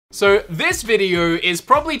So this video is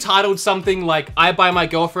probably titled something like I buy my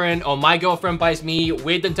girlfriend or my girlfriend buys me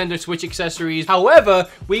weird Nintendo Switch accessories. However,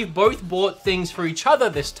 we've both bought things for each other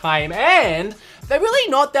this time and they're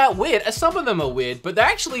really not that weird. Some of them are weird, but they're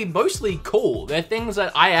actually mostly cool. They're things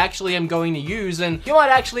that I actually am going to use and you might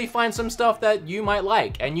actually find some stuff that you might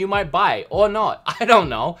like and you might buy or not. I don't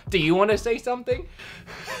know. Do you want to say something?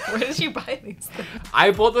 Where did you buy these things?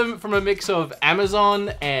 I bought them from a mix of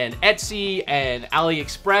Amazon and Etsy and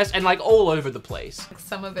AliExpress and like all over the place.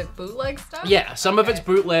 Some of it bootleg stuff? Yeah, some of it's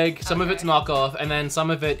bootleg, some of it's knockoff, and then some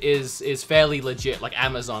of it is fairly legit, like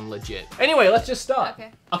Amazon legit. Anyway, let's just start.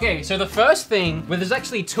 Okay, so the first thing, well, there's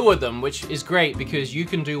actually two of them, which is great because you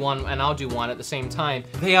can do one and I'll do one at the same time.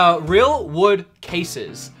 They are real wood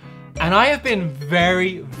cases. And I have been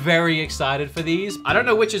very, very excited for these. I don't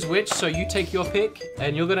know which is which, so you take your pick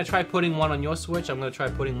and you're gonna try putting one on your Switch. I'm gonna try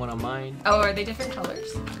putting one on mine. Oh, are they different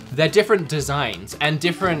colors? They're different designs and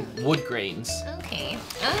different wood grains. Okay.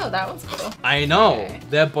 Oh, that one's cool. I know. Okay.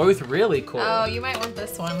 They're both really cool. Oh, you might want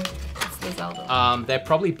this one. It's the Zelda. They're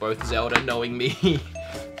probably both Zelda, knowing me.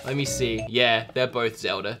 Let me see. Yeah, they're both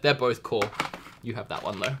Zelda. They're both cool. You have that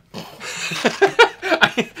one though.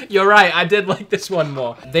 You're right, I did like this one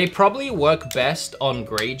more. They probably work best on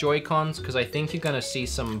gray Joy-Cons because I think you're gonna see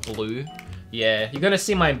some blue. Yeah, you're gonna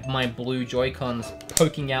see my blue Joy-Cons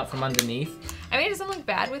poking out from underneath. I mean, it doesn't look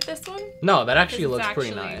bad with this one. No, that actually looks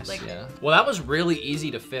pretty nice, like, yeah. Well, that was really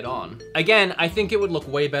easy to fit on. Again, I think it would look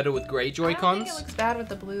way better with gray Joy-Cons. I don't think it looks bad with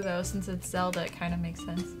the blue though, since it's Zelda, it kind of makes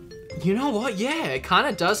sense. You know what? Yeah, it kind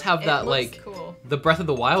of does have that like cool. The Breath of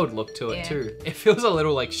the Wild look to it too. It feels a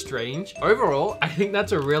little like strange. Overall, I think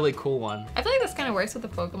that's a really cool one. I feel like this kind of works with the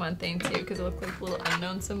Pokemon thing too, because it looks like little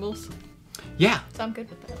unknown symbols. Yeah. So I'm good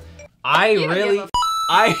with that. I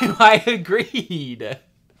agreed.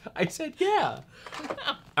 I said yeah.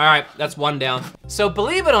 All right, that's one down. So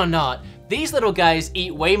believe it or not, these little guys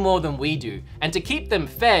eat way more than we do. And to keep them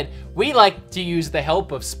fed, we like to use the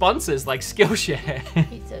help of sponsors like Skillshare.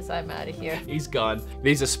 He says I'm out of here. He's gone.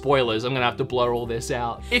 These are spoilers. I'm gonna have to blur all this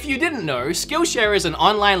out. If you didn't know, Skillshare is an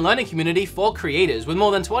online learning community for creators with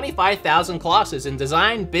more than 25,000 classes in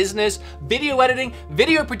design, business, video editing,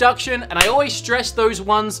 video production, and I always stress those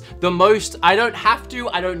ones the most. I don't have to,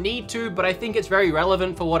 I don't need to, but I think it's very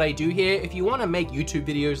relevant for what I do here. If you wanna make YouTube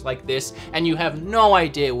videos like this and you have no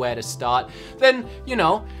idea where to start, then, you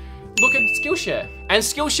know, look at Skillshare. And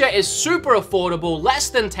Skillshare is super affordable,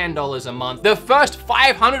 less than $10 a month. The first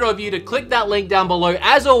 500 of you to click that link down below,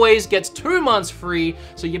 as always, gets 2 months free.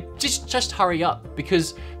 So you just hurry up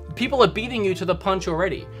because people are beating you to the punch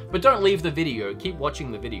already. But don't leave the video, keep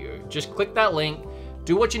watching the video. Just click that link,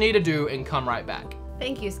 do what you need to do, and come right back.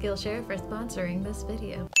 Thank you, Skillshare, for sponsoring this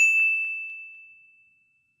video.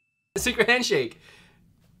 Secret handshake.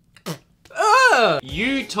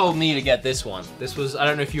 You told me to get this one. This was, I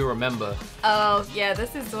don't know if you remember. Oh, yeah,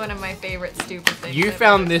 this is one of my favorite stupid things. You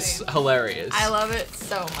found this hilarious. I love it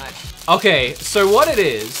so much. Okay, so what it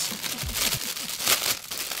is,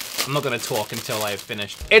 I'm not gonna talk until I've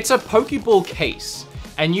finished. It's a Pokeball case,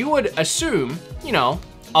 and you would assume, you know,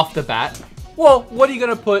 off the bat, well, what are you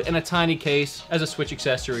gonna put in a tiny case as a Switch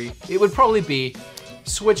accessory? It would probably be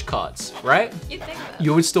Switch cards, right? You'd think that.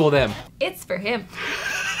 You would store them. It's for him.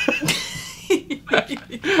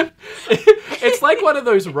 It's like one of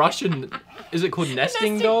those Russian, is it called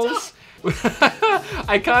nesting dolls?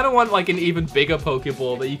 I kind of want like an even bigger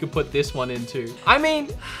Pokeball that you could put this one into. I mean,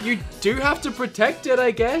 you do have to protect it,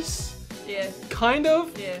 I guess. Yeah. Kind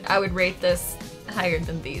of. Yeah. I would rate this higher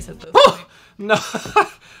than these at this point. No.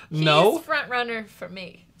 No. He's front runner for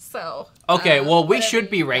me. So. Okay, well, we should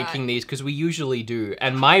be ranking these because we usually do.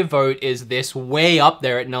 And my vote is this way up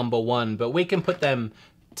there at #1, but we can put them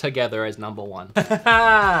together as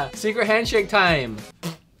 #1. Secret handshake time.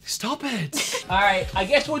 Stop it. All right, I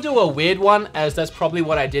guess we'll do a weird one as that's probably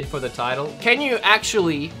what I did for the title. Can you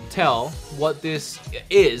actually tell what this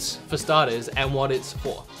is for starters and what it's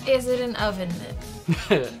for? Is it an oven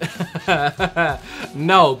mitt?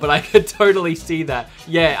 No, but I could totally see that.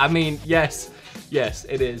 Yeah, I mean, yes. Yes,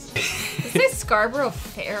 it is. Is this Scarborough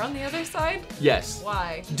Fair on the other side? Yes.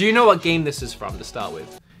 Why? Do you know what game this is from to start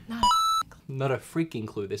with? Not a freaking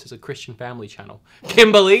clue. This is a Christian family channel.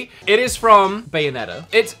 Kimberly, it is from Bayonetta.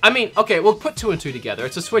 I mean, okay, we'll put 2 and 2 together.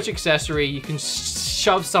 It's a Switch accessory. You can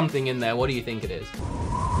shove something in there. What do you think it is?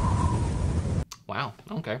 Wow,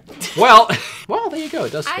 okay. Well, there you go,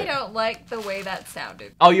 it does fit. I don't like the way that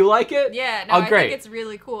sounded. Oh, you like it? Yeah, no, I think it's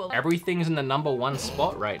really cool. Everything's in the #1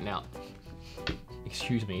 spot right now.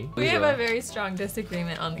 Excuse me. We have a very strong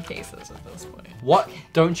disagreement on the cases at this point. What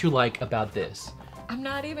don't you like about this? I'm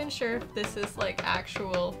not even sure if this is like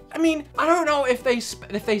actual. I mean, I don't know if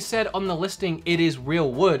they said on the listing it is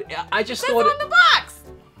real wood. I just thought It's on the box.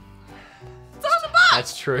 It's on the box.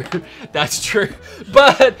 That's true. That's true.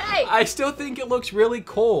 But Hey. I still think it looks really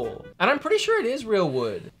cool. And I'm pretty sure it is real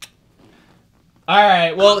wood. All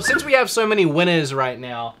right, well, since we have so many winners right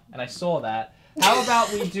now, and I saw that, how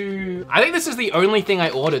about we do... I think this is the only thing I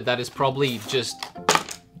ordered that is probably just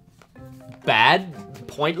bad,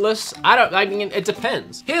 pointless. I mean, it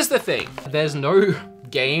depends. Here's the thing. There's no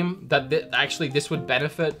game that actually this would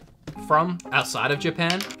benefit from outside of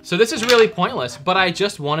Japan. So this is really pointless, but I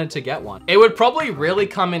just wanted to get one. It would probably really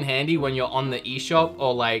come in handy when you're on the eShop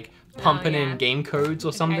or like pumping in game codes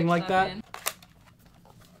or something like that.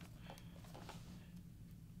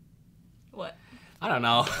 What? I don't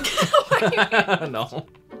know. I don't know.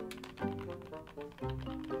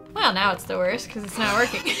 Well, now it's the worst because it's not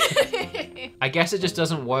working. I guess it just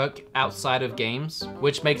doesn't work outside of games,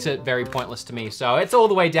 which makes it very pointless to me. So it's all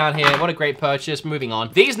the way down here. What a great purchase. Moving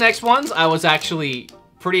on. These next ones I was actually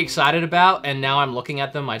pretty excited about, and now I'm looking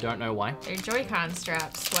at them. I don't know why. They're Joy-Con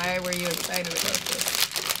straps. Why were you excited about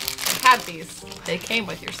this? I had these. They came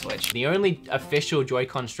with your Switch. The only official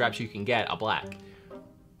Joy-Con straps you can get are black.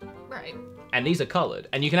 Right. And these are colored,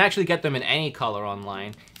 and you can actually get them in any color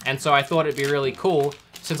online. And so I thought it'd be really cool,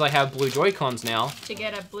 since I have blue Joy-Cons now, to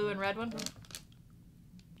get a blue and red one.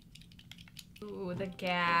 Ooh, the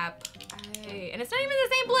gap. Hey, and it's not even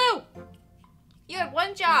the same blue. You had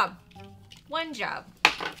one job. One job.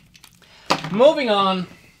 Moving on.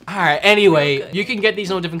 All right, anyway, Real good. you can get these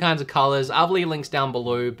in all different kinds of colors. I'll leave links down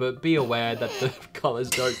below, but be aware that the colors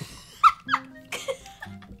don't...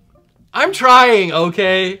 I'm trying,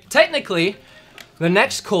 okay? Technically, the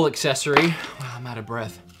next cool accessory, wow, I'm out of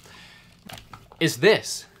breath, is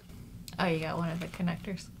this. Oh, you got one of the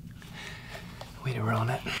connectors. Way to ruin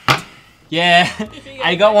it. Yeah,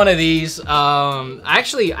 I got one of these.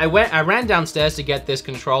 Actually, I ran downstairs to get this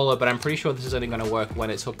controller, but I'm pretty sure this is only gonna work when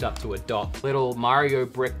it's hooked up to a dock. Little Mario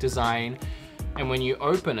brick design, and when you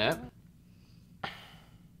open it,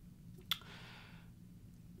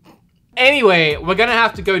 anyway, we're gonna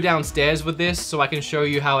have to go downstairs with this so I can show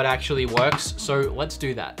you how it actually works. So let's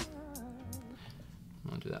do that.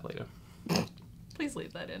 I'll do that later. Please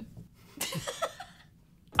leave that in.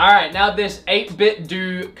 All right, now this 8-bit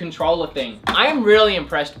do controller thing. I am really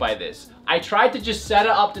impressed by this. I tried to just set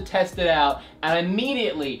it up to test it out, and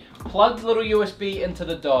immediately plugged the little USB into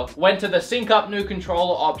the dock, went to the sync up new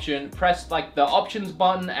controller option, pressed like the options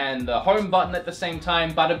button and the home button at the same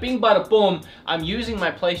time. Bada bing, bada boom, I'm using my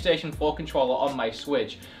PlayStation 4 controller on my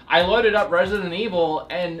Switch. I loaded up Resident Evil,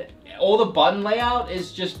 and all the button layout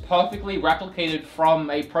is just perfectly replicated from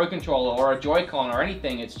a Pro Controller or a Joy-Con or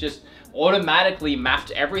anything. It's just automatically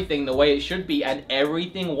mapped everything the way it should be, and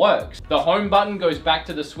everything works. The home button goes back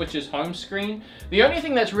to the Switch's home screen. The only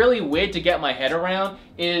thing that's really weird to get my head around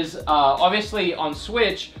is obviously on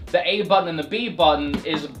Switch, the A button and the B button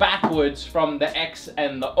is backwards from the X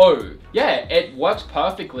and the O. Yeah, it works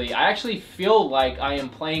perfectly. I actually feel like I am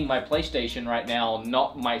playing my PlayStation right now,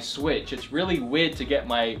 not my Switch. It's really weird to get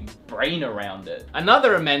my brain around it.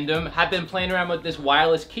 Another amendum, have been playing around with this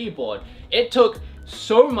wireless keyboard. It took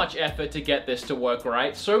so much effort to get this to work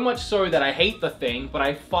right, so much so that I hate the thing, but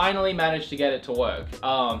I finally managed to get it to work.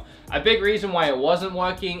 A big reason why it wasn't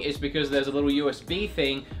working is because there's a little USB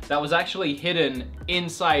thing that was actually hidden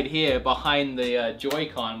inside here behind the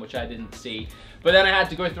Joy-Con, which I didn't see. But then I had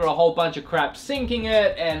to go through a whole bunch of crap syncing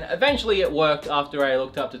it, and eventually it worked after I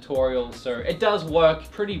looked up tutorials, so it does work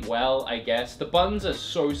pretty well, I guess. The buttons are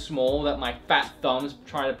so small that my fat thumbs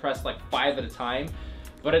try to press like 5 at a time.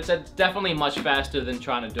 But it's definitely much faster than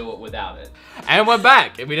trying to do it without it. And we're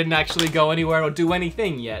back, and we didn't actually go anywhere or do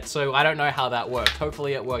anything yet, so I don't know how that worked.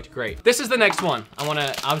 Hopefully it worked great. This is the next one.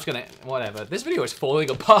 Whatever. This video is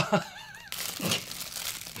falling apart.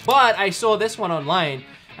 But I saw this one online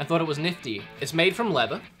and thought it was nifty. It's made from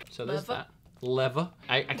leather, so there's that. Leather.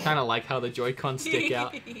 I kind of like how the Joy-Cons stick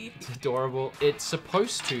out. It's adorable. It's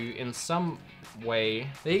supposed to, in some way,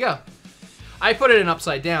 there you go. I put it in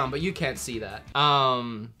upside down, but you can't see that.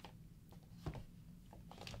 I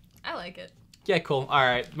like it. Yeah, cool. All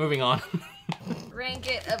right, moving on. Rank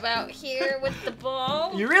it about here with the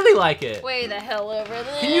ball. You really like it. Way the hell over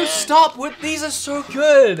there. Can you stop with these? Are so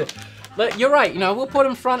good. You're right. You know, we'll put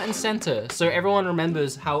them front and center so everyone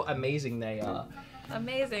remembers how amazing they are.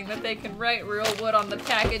 Amazing that they can write real wood on the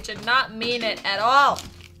package and not mean it at all.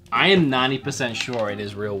 I am 90% sure it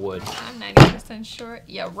is real wood. I'm 90% sure.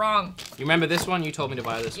 Yeah, wrong. You remember this one? You told me to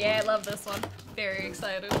buy this one. Yeah, I love this one. Very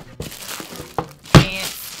excited.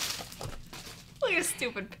 Pants. Look at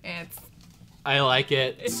stupid pants. I like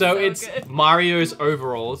it. It's So so it's good. Mario's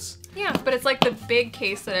overalls. Yeah, but it's like the big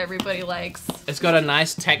case that everybody likes. It's got a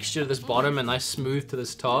nice texture to this bottom and nice smooth to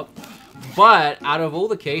this top. But out of all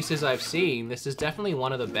the cases I've seen, this is definitely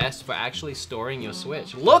one of the best for actually storing your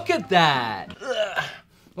Switch. Look at that! Ugh.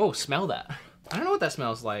 Oh, smell that. I don't know what that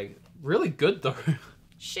smells like. Really good though.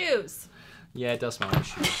 Shoes. Yeah, it does smell like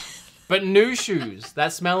shoes. But new shoes.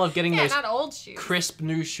 That smell of getting Yeah, those not old shoes. crisp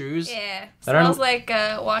new shoes. Yeah. I don't Smells know- like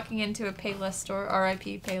walking into a Payless store.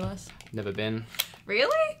 R.I.P. Payless. Never been.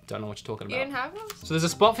 Really? Don't know what you're talking You about. didn't have those? So there's a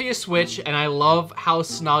spot for your Switch, and I love how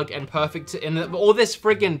snug and perfect. And all this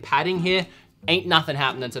friggin' padding here, ain't nothing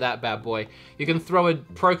happening to that bad boy. You can throw a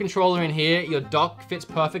Pro Controller in here. Your dock fits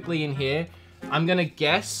perfectly in here. I'm gonna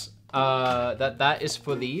guess that is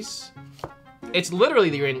for these. It's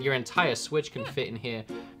literally your entire Switch can fit in here.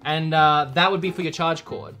 And that would be for your charge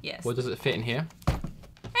cord. Yes. Or does it fit in here?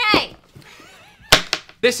 Hey!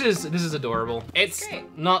 This is adorable. It's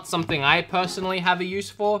great. not something I personally have a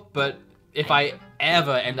use for, but if I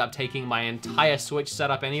ever end up taking my entire Switch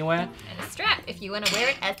setup anywhere, And a strap if you want to wear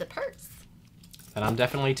it as a purse. then I'm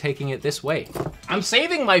definitely taking it this way. I'm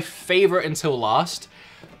saving my favorite until last,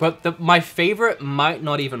 but my favorite might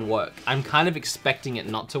not even work. I'm kind of expecting it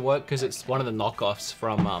not to work because it's one of the knockoffs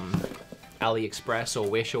from AliExpress or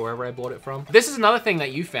Wish or wherever I bought it from. This is another thing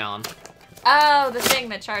that you found. Oh, the thing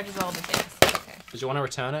that charges all the things. Okay. Did you want to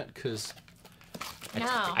return it? Because No.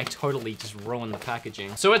 I totally just ruined the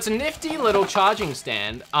packaging. So it's a nifty little charging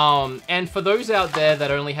stand. And for those out there that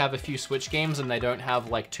only have a few Switch games and they don't have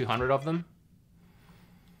like 200 of them,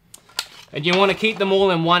 and you want to keep them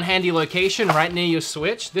all in one handy location right near your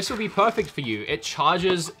Switch, this will be perfect for you. It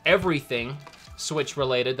charges everything Switch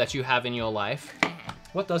related that you have in your life.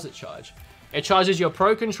 What does it charge? It charges your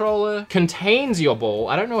Pro Controller, contains your ball.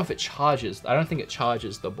 I don't know if it charges. I don't think it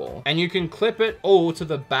charges the ball. And you can clip it all to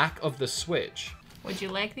the back of the Switch. Would you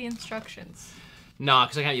like the instructions? Nah,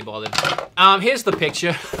 because I can't be bothered. Here's the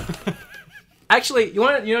picture. Actually, you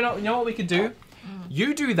know what we could do?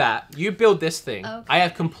 You do that. You build this thing. Okay. I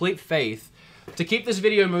have complete faith. To keep this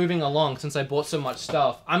video moving along, since I bought so much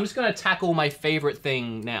stuff, I'm just gonna tackle my favorite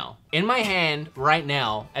thing now. In my hand, right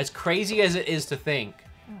now, as crazy as it is to think,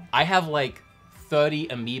 I have like 30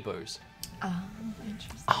 amiibos. Oh,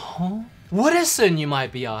 interesting. Oh? Woodison, you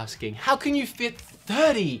might be asking. How can you fit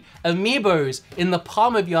 30 amiibos in the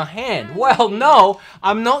palm of your hand? Well, no,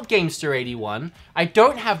 I'm not Gamester81. I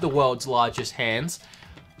don't have the world's largest hands.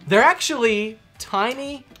 They're actually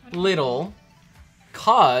tiny little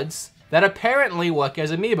cards that apparently work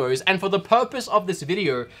as amiibos. And for the purpose of this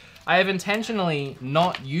video, I have intentionally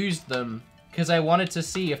not used them because I wanted to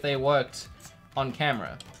see if they worked on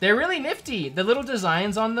camera. They're really nifty. The little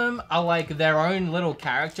designs on them are like their own little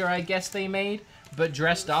character, I guess they made, but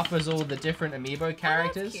dressed up as all the different amiibo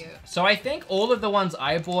characters. cute. So I think all of the ones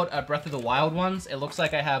I bought are Breath of the Wild ones. It looks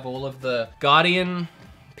like I have all of the Guardian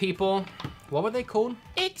people. What were they called?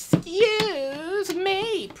 Excuse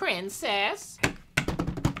me, princess.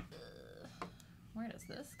 Where does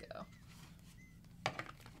this go?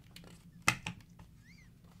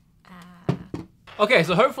 Okay,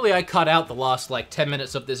 so hopefully I cut out the last like 10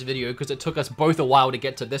 minutes of this video because it took us both a while to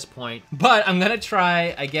get to this point. But I'm gonna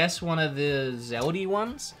try, I guess, one of the Zelda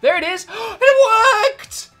ones. There it is. It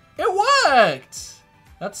worked! It worked!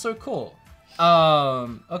 That's so cool.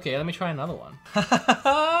 Okay, let me try another one.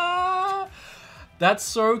 That's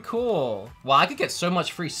so cool. Wow, I could get so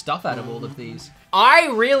much free stuff out of all of these. I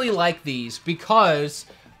really like these because,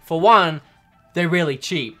 for one, they're really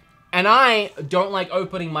cheap. And I don't like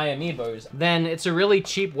opening my amiibos, then it's a really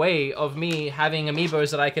cheap way of me having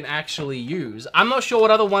amiibos that I can actually use. I'm not sure what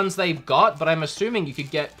other ones they've got, but I'm assuming you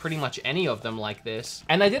could get pretty much any of them like this.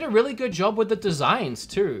 And they did a really good job with the designs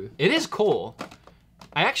too. It is cool.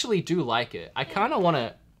 I actually do like it. I kind of want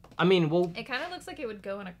to, I mean, well... It kind of looks like it would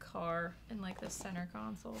go in a car in like the center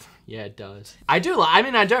console. Yeah, it does. I do I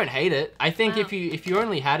mean, I don't hate it. I think Wow. if you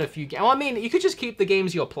only had a few games, well, I mean, you could just keep the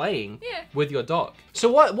games you're playing Yeah. with your dock.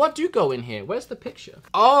 So what do go in here? Where's the picture?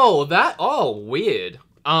 Oh, weird.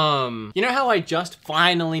 You know how I just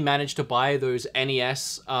finally managed to buy those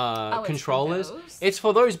NES it's controllers? for those? It's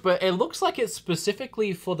for those, but it looks like it's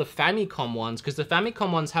specifically for the Famicom ones, because the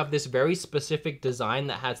Famicom ones have this very specific design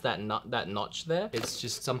that has that notch there. It's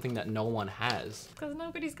just something that no one has. Because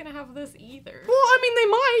nobody's gonna have this either. Well, I mean, they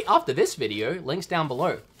might after this video. Links down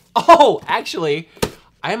below. Oh, actually,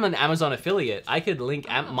 I am an Amazon affiliate. I could link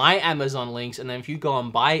my Amazon links, and then if you go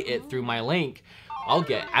and buy it through my link, I'll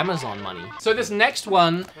get Amazon money. So this next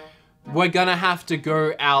one, we're gonna have to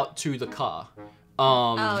go out to the car.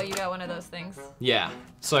 Oh, you got one of those things. Yeah.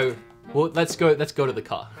 So, well, let's go to the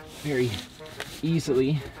car. Very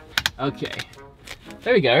easily. Okay,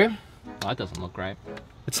 there we go. Oh, that doesn't look right.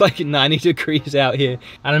 It's like 90 degrees out here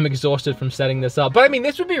and I'm exhausted from setting this up. But I mean,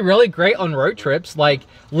 this would be really great on road trips. Like,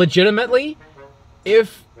 legitimately,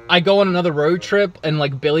 if I go on another road trip and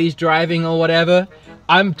like Billy's driving or whatever,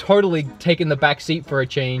 I'm totally taking the back seat for a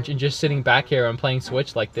change and just sitting back here and playing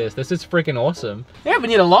Switch like this. This is freaking awesome. You don't even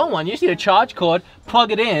need a long one. You just need a charge cord,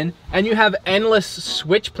 plug it in, and you have endless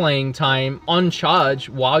Switch playing time on charge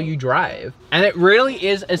while you drive. And it really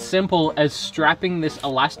is as simple as strapping this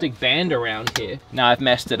elastic band around here. Now I've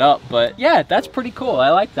messed it up, but yeah, that's pretty cool. I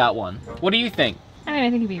like that one. What do you think? I mean,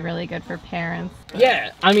 I think it'd be really good for parents.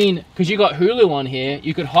 Yeah, I mean, because you got Hulu on here,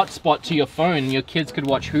 you could hotspot to your phone and your kids could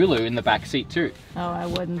watch Hulu in the back seat too. Oh, I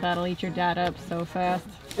wouldn't. That'll eat your dad up so fast.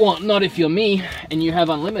 Well, not if you're me and you have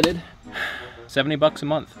unlimited. 70 bucks a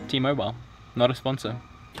month, T-Mobile, not a sponsor.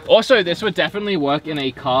 Also, this would definitely work in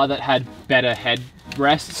a car that had better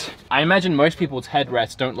headrests. I imagine most people's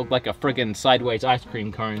headrests don't look like a friggin' sideways ice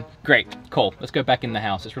cream cone. Great, cool. Let's go back in the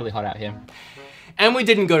house. It's really hot out here. And we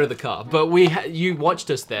didn't go to the car, but you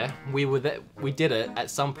watched us there. We were there. We did it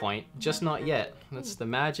at some point, just not yet. That's the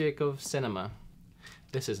magic of cinema.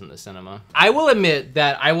 This isn't the cinema. I will admit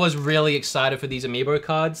that I was really excited for these amiibo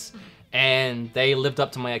cards, and they lived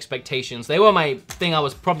up to my expectations. They were my thing I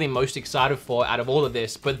was probably most excited for out of all of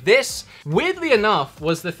this, but this, weirdly enough,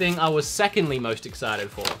 was the thing I was secondly most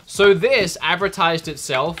excited for. So this advertised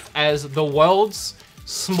itself as the world's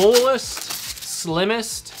smallest,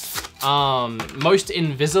 slimmest, most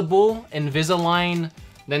invisible Invisalign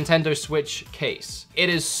Nintendo Switch case. It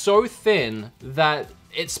is so thin that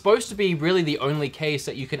it's supposed to be really the only case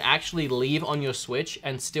that you can actually leave on your Switch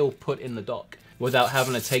and still put in the dock without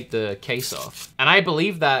having to take the case off. And I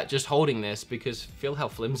believe that just holding this, because feel how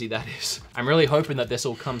flimsy that is. I'm really hoping that this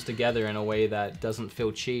all comes together in a way that doesn't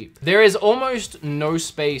feel cheap. There is almost no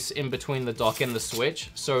space in between the dock and the Switch,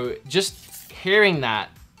 so just hearing that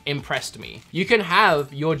impressed me. You can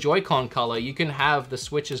have your Joy-Con color, you can have the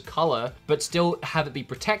Switch's color, but still have it be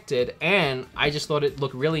protected, and I just thought it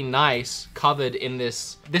looked really nice covered in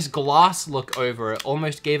this glass look over it.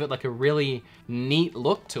 Almost gave it like a really neat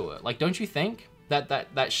look to it. Like, don't you think?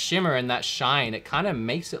 That shimmer and that shine, it kind of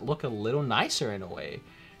makes it look a little nicer in a way.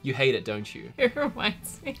 You hate it, don't you? It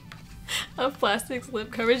reminds me of plastic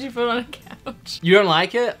slip covers you put on a couch. You don't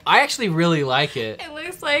like it? I actually really like it. It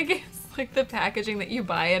looks like it's like the packaging that you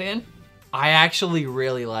buy it in. I actually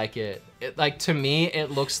really like it. Like, to me,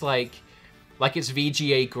 it looks like it's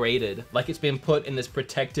VGA graded. Like it's been put in this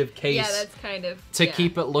protective case. Yeah, that's kind of, to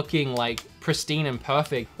keep it looking like pristine and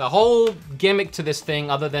perfect. The whole gimmick to this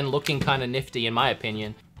thing, other than looking kind of nifty in my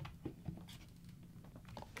opinion.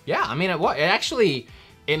 Yeah, I mean,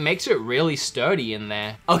 it makes it really sturdy in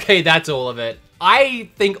there. Okay, that's all of it. I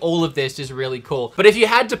think all of this is really cool. But if you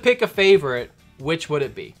had to pick a favorite, which would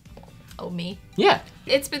it be? Oh, me? Yeah.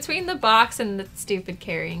 It's between the box and the stupid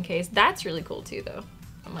carrying case. That's really cool too, though.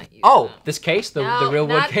 I might use that. This case? The real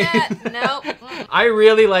wood case? No. I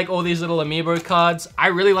really like all these little amiibo cards. I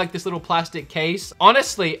really like this little plastic case.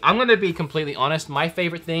 Honestly, I'm gonna be completely honest. My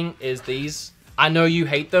favorite thing is these. I know you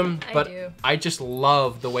hate them, but I just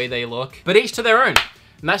love the way they look. But each to their own.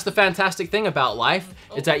 And that's the fantastic thing about life,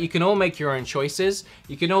 is that you can all make your own choices.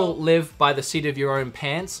 You can all live by the seat of your own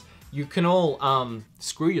pants. You can all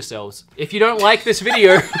screw yourselves. If you don't like this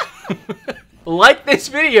video, like this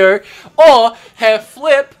video, or hair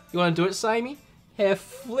flip, you wanna do it, Simey? Hair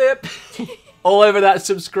flip all over that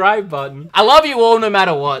subscribe button. I love you all no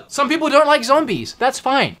matter what. Some people don't like zombies, that's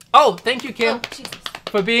fine. Oh, thank you, Kim,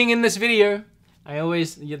 for being in this video.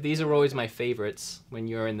 These are always my favorites when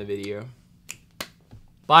you're in the video.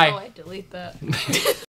 Bye. Oh, I delete that.